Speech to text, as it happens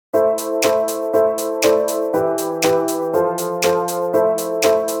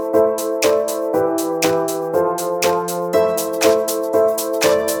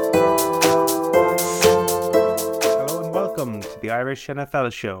Irish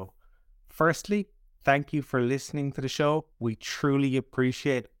NFL show. Firstly, thank you for listening to the show. We truly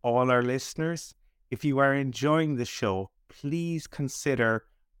appreciate all our listeners. If you are enjoying the show, please consider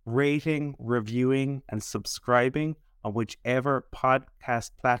rating, reviewing, and subscribing on whichever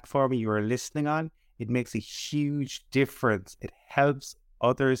podcast platform you are listening on. It makes a huge difference. It helps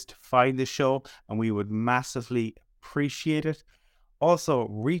others to find the show, and we would massively appreciate it. Also,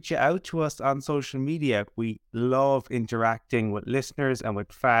 reach out to us on social media. We love interacting with listeners and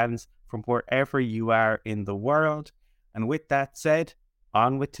with fans from wherever you are in the world. And with that said,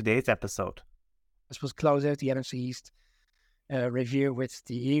 on with today's episode. I suppose close out the NFC East review with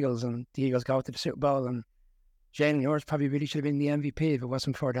the Eagles, and the Eagles go to the Super Bowl, and Jalen Hurts probably really should have been the MVP if it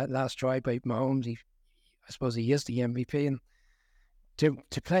wasn't for that last drive by Mahomes. I suppose he is the MVP, and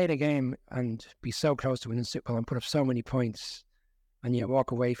to play the game and be so close to winning the Super Bowl and put up so many points, and yet walk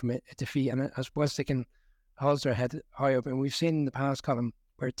away from it, a defeat. And I suppose they can hold their head high up. And we've seen in the past, Colin,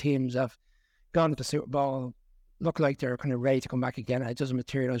 where teams have gone to the Super Bowl, look like they're kind of ready to come back again, and it doesn't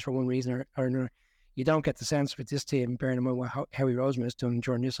materialise for one reason or another. You don't get the sense with this team, bearing in mind what Howie Roseman has done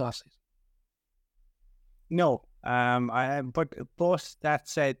during this offseason. No, but that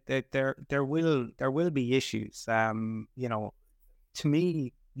said, that there will be issues. To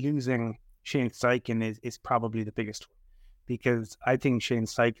me, losing Shane Steichen is probably the biggest one, because I think Shane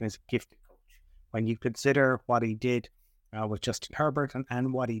Steichen is a gifted coach. When you consider what he did with Justin Herbert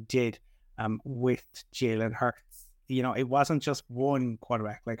and what he did with Jalen Hurts, it wasn't just one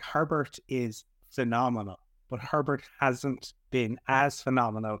quarterback. Like, Herbert is phenomenal, but Herbert hasn't been as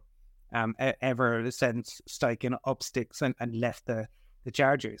phenomenal ever since Steichen up sticks and left the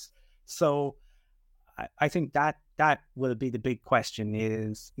Chargers. So I think that will be the big question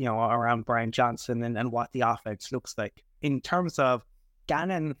is, around Brian Johnson and what the offense looks like. In terms of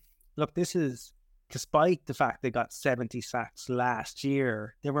Gannon, look, this is despite the fact they got 70 sacks last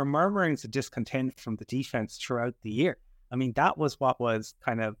year, there were murmurings of discontent from the defense throughout the year. I mean, that was what was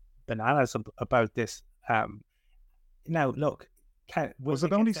kind of bananas about this. Now, look, was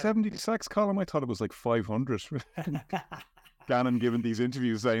it only 70 sacks, Colin? I thought it was like 500. Gannon giving these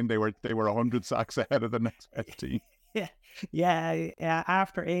interviews saying they were 100 sacks ahead of the next team. Yeah.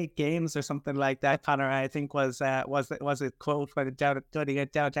 After 8 games or something like that, Connor, I think was a quote when down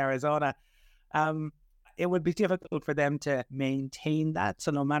to Arizona. It would be difficult for them to maintain that.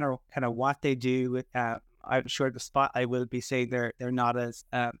 So no matter kind of what they do, I'm sure the spotlight will be saying they're not as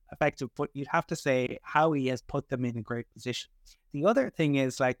effective. But you'd have to say Howie has put them in a great position. The other thing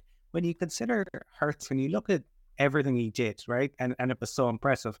is, like, when you consider Hurts, when you look at everything he did, right, and it was so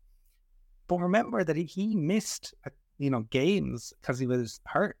impressive. But remember that he missed, games because he was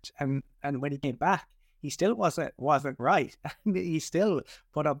hurt, and when he came back, he still wasn't right. He still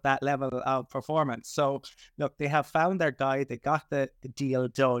put up that level of performance. So look, they have found their guy. They got the deal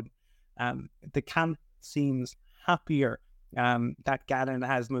done. The camp seems happier that Gannon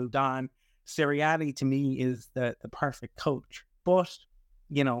has moved on. Sirianni, to me, is the perfect coach, but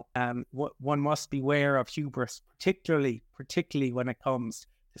one must beware of hubris, particularly when it comes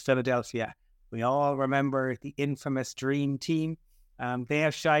to Philadelphia. We all remember the infamous Dream Team. They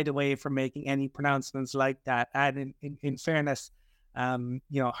have shied away from making any pronouncements like that. And in fairness,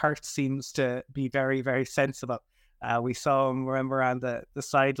 Hurts seems to be very, very sensible. We saw him, remember, on the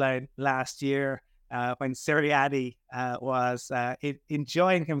sideline last year when Sirianni was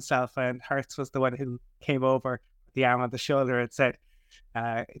enjoying himself, and Hurts was the one who came over with the arm on the shoulder and said,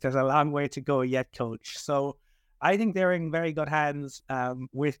 there's a long way to go yet, coach. So I think they're in very good hands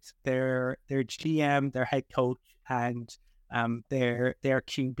with their GM, their head coach, and their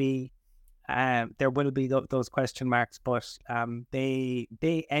QB. There will be those question marks, but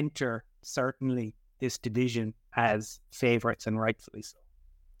they enter certainly this division as favourites, and rightfully so.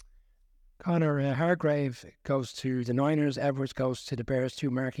 Connor, Hargrave goes to the Niners, Edwards goes to the Bears, 2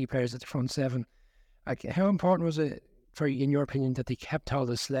 marquee players at the front 7. How important was it, in your opinion, that they kept hold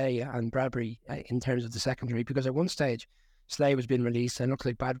of Slay and Bradbury in terms of the secondary? Because at one stage, Slay was being released and it looked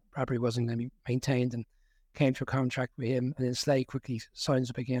like Bradbury wasn't going to be maintained, and came to a contract with him, and then Slay quickly signs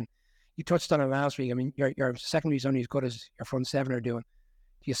up again. You touched on it last week. I mean, your secondary is only as good as your front 7 are doing.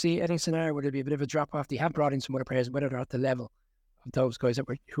 Do you see any scenario where there'd be a bit of a drop-off? They have brought in some other players, whether they're at the level of those guys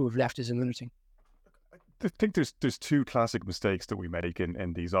who have left is another thing. I think there's 2 classic mistakes that we make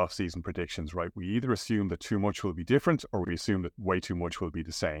in these off-season predictions, right? We either assume that too much will be different, or we assume that way too much will be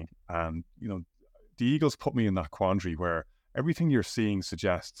the same. And, the Eagles put me in that quandary where everything you're seeing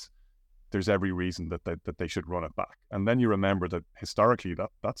suggests there's every reason that they should run it back. And then you remember that historically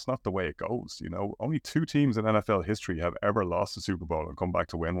that's not the way it goes. Only 2 teams in NFL history have ever lost the Super Bowl and come back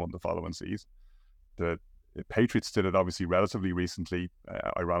to win one the following season. Patriots did it obviously relatively recently,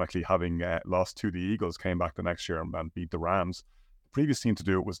 ironically having lost to the Eagles, came back the next year and beat the Rams. The previous team to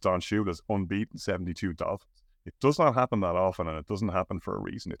do it was Don Shula's unbeaten 72 Dolphins. It does not happen that often, and it doesn't happen for a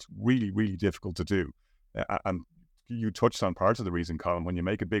reason. It's really, really difficult to do. And you touched on part of the reason, Colin. When you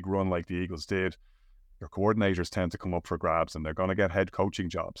make a big run like the Eagles did, your coordinators tend to come up for grabs, and they're going to get head coaching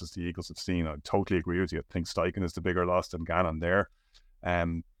jobs, as the Eagles have seen. I totally agree with you. I think Steichen is the bigger loss than Gannon there.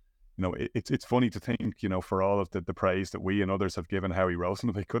 It's funny to think, for all of the praise that we and others have given Howie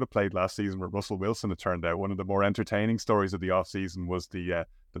Roseman, they could have played last season with Russell Wilson. It turned out one of the more entertaining stories of the offseason was the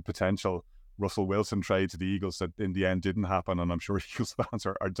potential Russell Wilson trade to the Eagles that in the end didn't happen, and I'm sure Eagles fans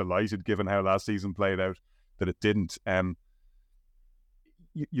are delighted, given how last season played out, that it didn't.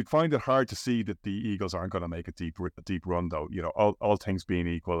 You'd find it hard to see that the Eagles aren't going to make a deep run, though. All things being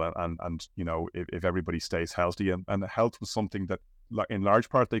equal, and if everybody stays healthy, and health was something that, in large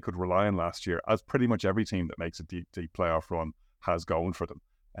part, they could rely on last year, as pretty much every team that makes a deep playoff run has going for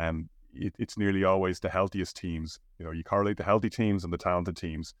them. It's nearly always the healthiest teams. You correlate the healthy teams and the talented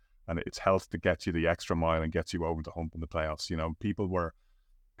teams, and it's health that gets you the extra mile and gets you over the hump in the playoffs. People were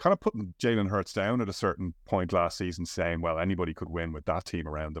kind of putting Jalen Hurts down at a certain point last season, saying, well, anybody could win with that team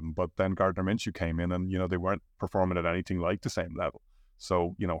around them. But then Gardner Minshew came in, and they weren't performing at anything like the same level.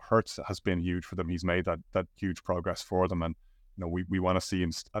 So Hurts has been huge for them. He's made that huge progress for them, and we want to see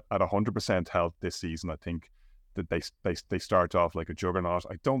him at 100% health this season. I think that they start off like a juggernaut.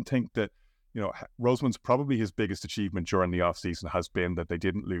 I don't think that Roseman's probably his biggest achievement during the offseason has been that they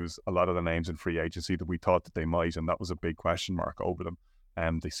didn't lose a lot of the names in free agency that we thought that they might, and that was a big question mark over them.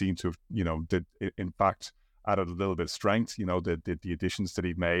 They seem to have, in fact, added a little bit of strength. The additions that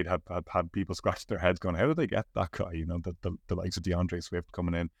he made had people scratch their heads going, how did they get that guy? The likes of DeAndre Swift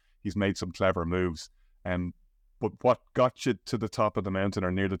coming in. He's made some clever moves. But what got you to the top of the mountain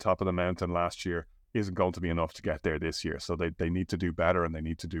or near the top of the mountain last year isn't going to be enough to get there this year. So they need to do better, and they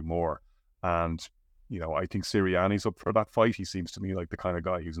need to do more. And, I think Sirianni's up for that fight. He seems to me like the kind of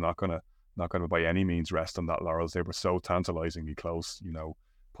guy who's not going to by any means rest on that laurels. They were so tantalizingly close,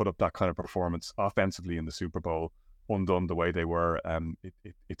 put up that kind of performance offensively in the Super Bowl, undone the way they were.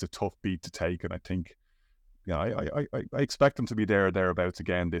 It's a tough beat to take, and I think, I expect them to be thereabouts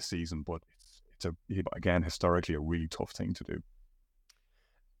again this season, but it's again historically a really tough thing to do.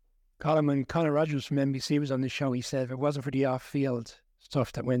 Colin, when Conor Rogers from NBC was on the show, he said if it wasn't for the off-field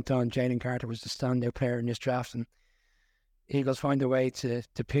stuff that went on, Jalen Carter was the standout player in this draft, and Eagles find a way to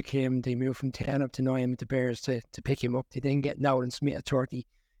pick him. They move from 10 up to 9 with the Bears to pick him up. They then get Nolan Smith at 30,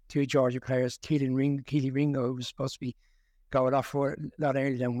 two Georgia players, Keely Ringo, who was supposed to be going off for a lot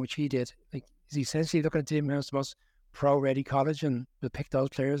earlier than which he did. Like, is he essentially looking at the team as the most pro-ready college and will pick those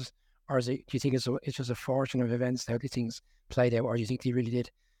players? Or do you think it's just a fortune of events, how these things played out? Or do you think they really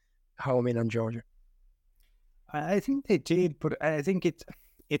did home in on Georgia? I think they did, but I think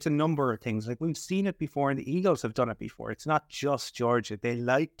it's a number of things. Like, we've seen it before, and the Eagles have done it before. It's not just Georgia. They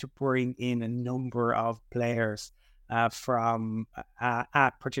like to bring in a number of players from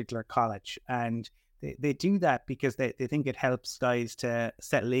a particular college, and they do that because they think it helps guys to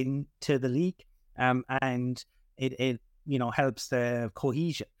settle into the league, and it helps the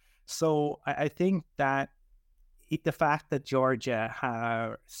cohesion. So I think that the fact that Georgia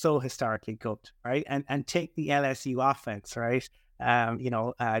are so historically good, right, and take the LSU offense, right,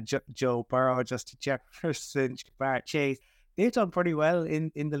 Joe Burrow, Justin Jefferson, Ja'Marr Chase, they've done pretty well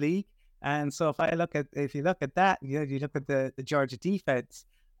in the league. And so if you look at that, you look at the Georgia defense,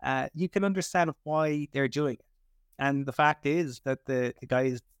 you can understand why they're doing it. And the fact is that the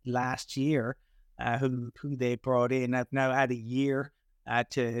guys last year who they brought in have now had a year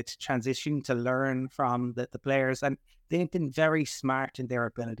to transition, to learn from the players, and they've been very smart in their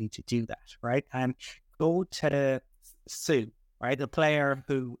ability to do that, right? And go to Sue, right, a player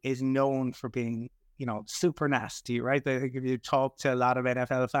who is known for being, super nasty, right? If you talk to a lot of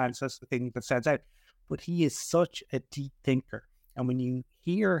NFL fans, that's the thing that stands out. But he is such a deep thinker, and when you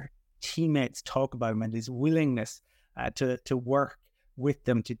hear teammates talk about him and his willingness to work with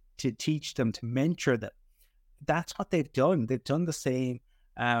them, to teach them, to mentor them, that's what they've done. They've done the same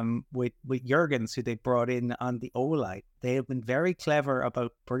with Jurgens, who they brought in on the O-line. They have been very clever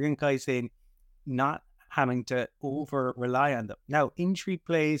about bringing guys in, not having to over-rely on them. Now, injury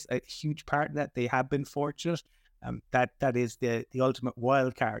plays a huge part in that. They have been fortunate. That is the ultimate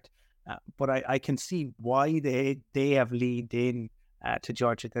wild card. But I can see why they have leaned in to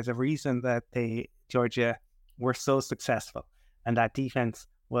Georgia. There's a reason that Georgia were so successful, and that defense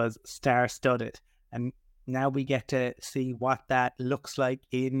was star-studded. And now we get to see what that looks like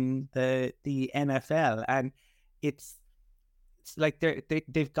in the NFL. And it's it's like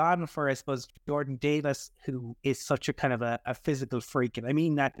they've gone for, I suppose, Jordan Davis, who is such a kind of a physical freak, and I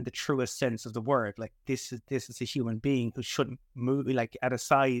mean that in the truest sense of the word. Like this is a human being who shouldn't move, like at a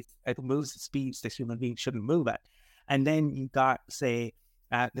size, it moves at speeds this human being shouldn't move at. And then you got, say,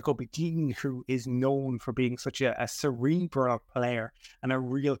 Kobe Dean, who is known for being such a cerebral player and a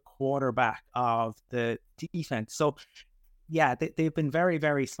real quarterback of the defense. So yeah, they've been very,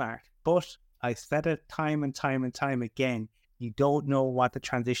 very smart. But I said it time and time and time again, you don't know what the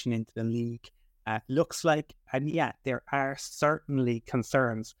transition into the league looks like. And yeah, there are certainly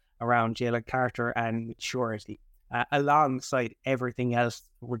concerns around Jalen Carter and maturity, alongside everything else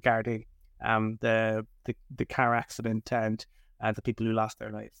regarding the car accident and the people who lost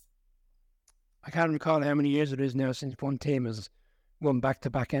their lives. I can't recall how many years it is now since one team has won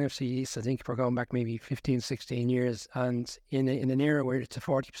back-to-back NFC East. I think we're going back maybe 15, 16 years. And in an era where it's a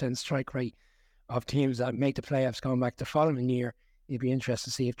 40% strike rate of teams that make the playoffs going back the following year, it'd be interesting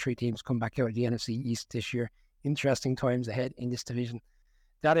to see if 3 teams come back out of the NFC East this year. Interesting times ahead in this division.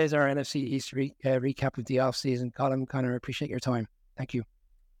 That is our NFC East recap of the off-season. Colin, Connor, appreciate your time. Thank you.